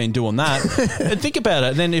 Fitzy's been doing that. And think about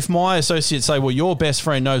it. Then if my associates say, well, your best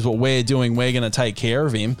friend knows what we're doing, we're going to take care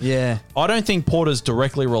of him. Yeah. I don't think Porter's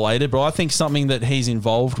directly related, but I think something that he's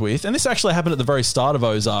involved with, and this actually happened at the very start of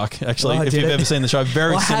Ozark, actually, if you've ever seen the show,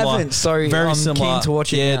 very similar. I haven't, so very I'm similar. keen to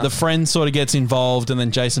watch it now. The friend sort of gets involved, and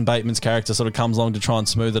then Jason Bateman's character sort of comes along to try and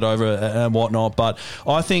smooth it over and whatnot. But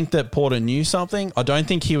I think that Porter knew something. I don't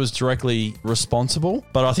think he was directly responsible,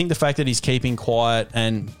 but I think the fact that he's keeping quiet,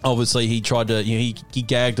 and obviously he tried to, he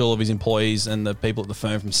gagged all of his employees and the people at the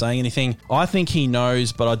firm from saying anything. I think he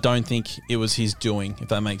knows, but I don't think it was his doing, if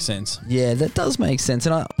that makes sense. Yeah, that does make sense.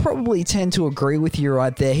 And I probably tend to agree with you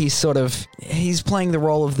right there. He's playing the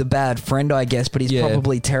role of the bad friend, I guess, but he's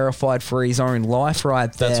probably terrified for his own life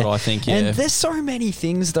right there. That's what I think, yeah. And there's so many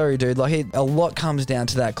things, though, dude. Like, a lot comes down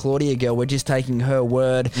to that Claudia girl. We're just taking her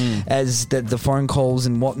word as the phone calls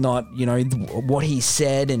and whatnot, what he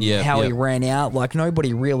said and how he ran out. Like,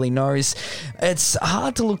 nobody really knows. It's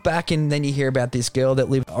hard to look back, and then you hear about this girl that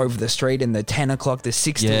lived over the street in the 10 o'clock, the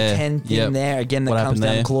 6 to 10 thing there. Again, that comes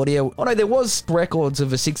down to Claudia. Oh, no, there was records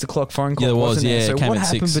of a 6 o'clock phone call, wasn't there? So what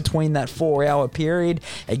happened between that 4-hour period?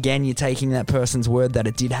 Again, you're taking that person's word that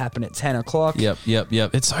it did happen at 10 o'clock. Yep.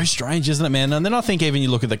 It's so strange, isn't it, man? And then I think even you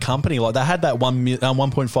look at the company, like they had that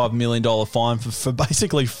 $1.5 million fine for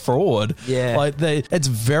basically fraud. Yeah. Like it's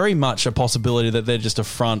very much a possibility that they're just a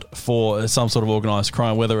front for some sort of organised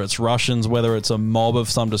crime, whether it's Russians, whether it's a mob of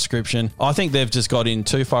some description. I think they've just got in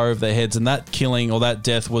too far over their heads, and that killing or that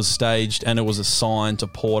death was staged and it was assigned to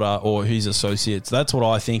Porter or his associates. That's what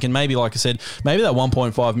I think. And maybe, like I said, maybe that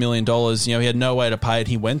 $1.5 million, he had no way to pay it.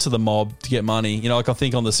 He went to the mob to get money. Like I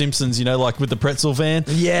think on The Simpsons, like with the pretzel van.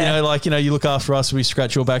 Yeah. You look after us, we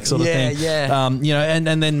scratch your back sort of thing. Yeah.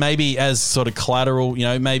 And then maybe as sort of collateral,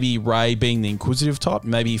 maybe Ray being the inquisitive type,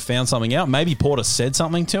 maybe he found something out. Maybe Porter said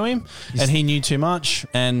something to him and he knew too much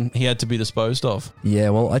and he had to be disposed of. Yeah,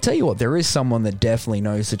 well, I tell you what, there is someone that definitely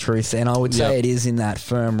knows the truth, and I would say it is in that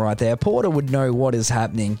firm right there. Porter would know what is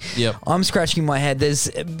happening. Yep. I'm scratching my head.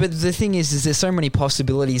 But the thing is there's so many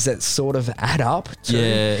possibilities that sort of add up to.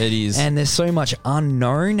 Yeah, it is. And there's so much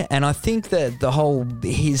unknown, and I think that the whole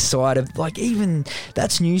his side of, like, even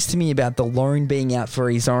that's news to me about the loan being out for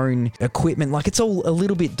his own equipment. Like, it's all a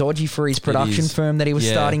little bit dodgy for his production firm that he was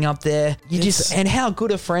starting up there. And how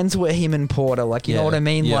good of friends were him and Porter? Like, you know what I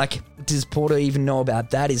mean? Yep. Like, does Porter even know about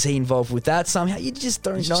that? Is he involved with that somehow? You just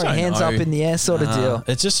don't know. Hands up in the air sort of deal.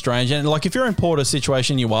 It's just strange. And like, if you're in Porter's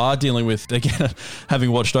situation, you are dealing with, again,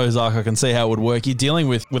 having watched Ozark, I can see how it would work. You're dealing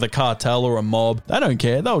with a cartel or a mob. They don't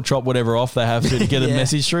care. They'll chop whatever off they have to get a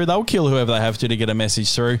message through. They'll kill whoever they have to get a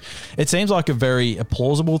message through. It seems like a very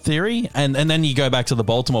plausible theory. And then you go back to the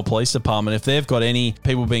Baltimore Police Department. If they've got any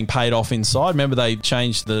people being paid off inside, remember they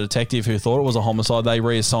changed the detective who thought it was a homicide. They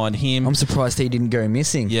reassigned him. I'm surprised he didn't go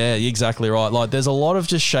missing. Yeah, you're exactly right. Like, there's a lot of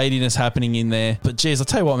just shadiness happening in there. But geez, I'll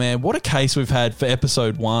tell you what, man, what a case we've had for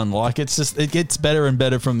episode 1. Like, it's just, it gets better and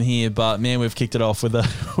better from here. But man, we've kicked it off with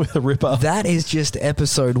a ripper. That is just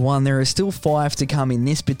episode 1. There are still 5 to come in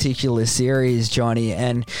this particular series, Johnny.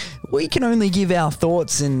 And we can only give our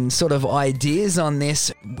thoughts and sort of ideas on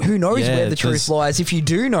this. Who knows where the truth lies? If you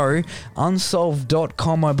do know,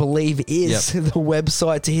 unsolved.com, I believe, is the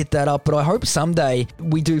website to hit that up. But I hope someday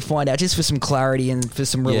we do find out, just for some clarity and for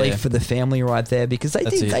some relief for the family right there, because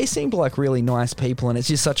they seemed like really nice people, and it's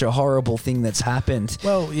just such a horrible thing that's happened.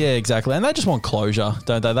 Well, yeah, exactly. And they just want closure,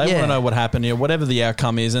 don't they? They want to know what happened here, whatever the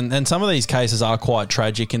outcome is. And some of these cases are quite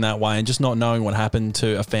tragic in that way, and just not knowing what happened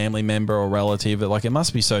to a family member or relative, it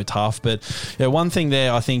must be so tough. But one thing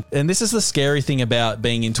there, I think, and this is the scary thing about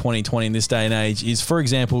being in 2020 in this day and age, is, for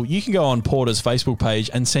example, you can go on Porter's Facebook page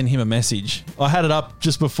and send him a message. I had it up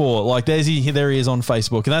just before. Like, there he is on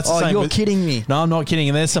Facebook. And that's the same. You're kidding me. No, I'm not kidding.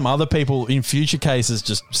 And there's some other people in future cases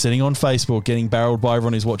just sitting on Facebook getting barreled by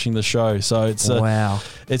everyone who's watching the show. So it's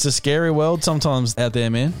it's a scary world sometimes out there,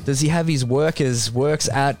 man. Does he have his works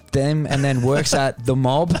at them and then works at the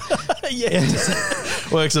mob?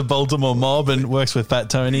 Works at Baltimore Mob and works with Fat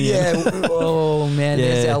Tony. Yeah. Oh, man.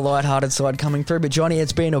 There's our lighthearted side coming through. But, Johnny,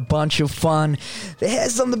 it's been a bunch of fun. The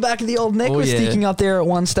hairs on the back of the old neck was sticking up there at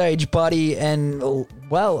one stage, buddy. And,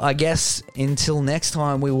 well, I guess until next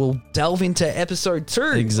time, we will delve into episode 2.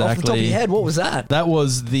 Exactly. Off the top of your head, what was that? That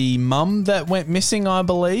was the mum that went missing, I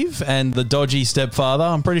believe, and the dodgy stepfather.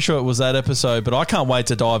 I'm pretty sure it was that episode, but I can't wait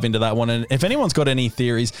to dive into that one. And if anyone's got any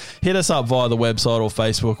theories, hit us up via the website or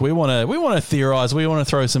Facebook. We want to theorize. We want to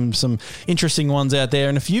throw some interesting ones out there.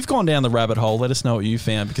 And if you've gone down the rabbit hole, let us know what you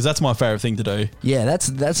found, because that's my favorite thing to do. Yeah, that's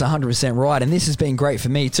 100% right. And this has been great for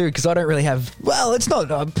me too, because I don't really have, it's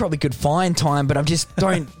not, I probably could find time, but I just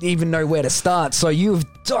don't even know where to start. So you've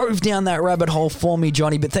dove down that rabbit hole for me,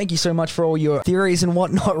 Johnny, but thank you so much for all your theories and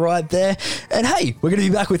whatnot right there. And hey, we're going to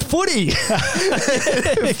be back with footy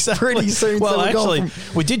exactly. pretty soon. Well, so actually,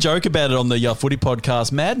 we did joke about it on the footy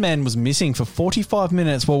podcast. Madman was missing for 45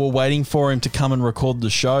 minutes while we're waiting for him to come and record the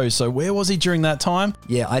show. So where was he during that time?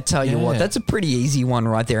 Yeah, I tell you what, that's a pretty easy one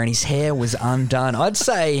right there. And his hair was undone. I'd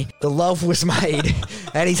say the love was made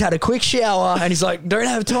and he's had a quick shower and he's like, don't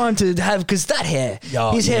have time to have, because that hair,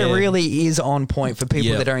 his hair really is on point for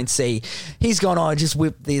people that don't see. He's gone, just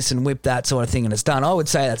whip this and whip that sort of thing and it's done. I would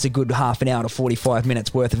say that's a good half an hour to 45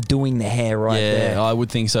 minutes worth of doing the hair there. Yeah, I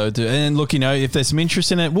would think so too. And look, if there's some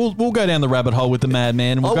interest in it, we'll go down the rabbit hole with the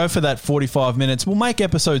Madman and we'll go for that 45 minutes. We'll make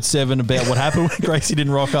episode 7 about what happened when Gracie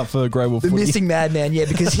didn't rock up for Grey Wolf The footy. missing Madman,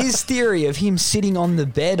 because his theory of him sitting on the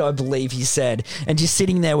bed, I believe he said, and just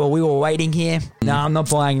sitting there while we were waiting here, I'm not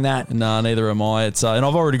buying that. No, neither am I. It's and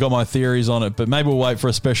I've already got my theories on it, but maybe we'll wait for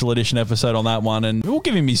a special edition episode on that one and we'll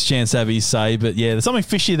give him his chance to have his say. But yeah, there's something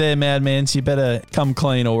fishy there, Madman, so you better come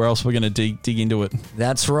clean or else we're going to dig into it.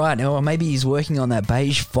 That's right. Or maybe he's working on that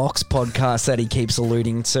Beige Fox podcast that he keeps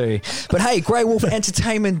alluding to. But hey,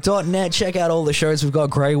 greywolfentertainment.net. Check out all the shows. We've got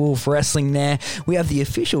Grey Wolf Wrestling there. We have the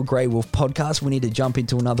official Grey Wolf podcast. We need to jump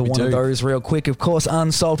into another one of those real quick. Of course,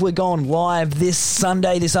 Unsolved. We're going live this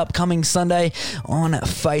upcoming Sunday on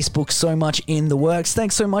Facebook. So much in the works.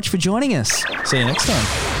 Thanks so much for joining us. See you next time.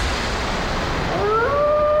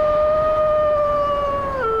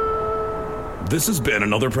 This has been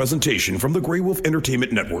another presentation from the Grey Wolf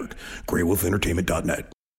Entertainment Network, greywolfentertainment.net.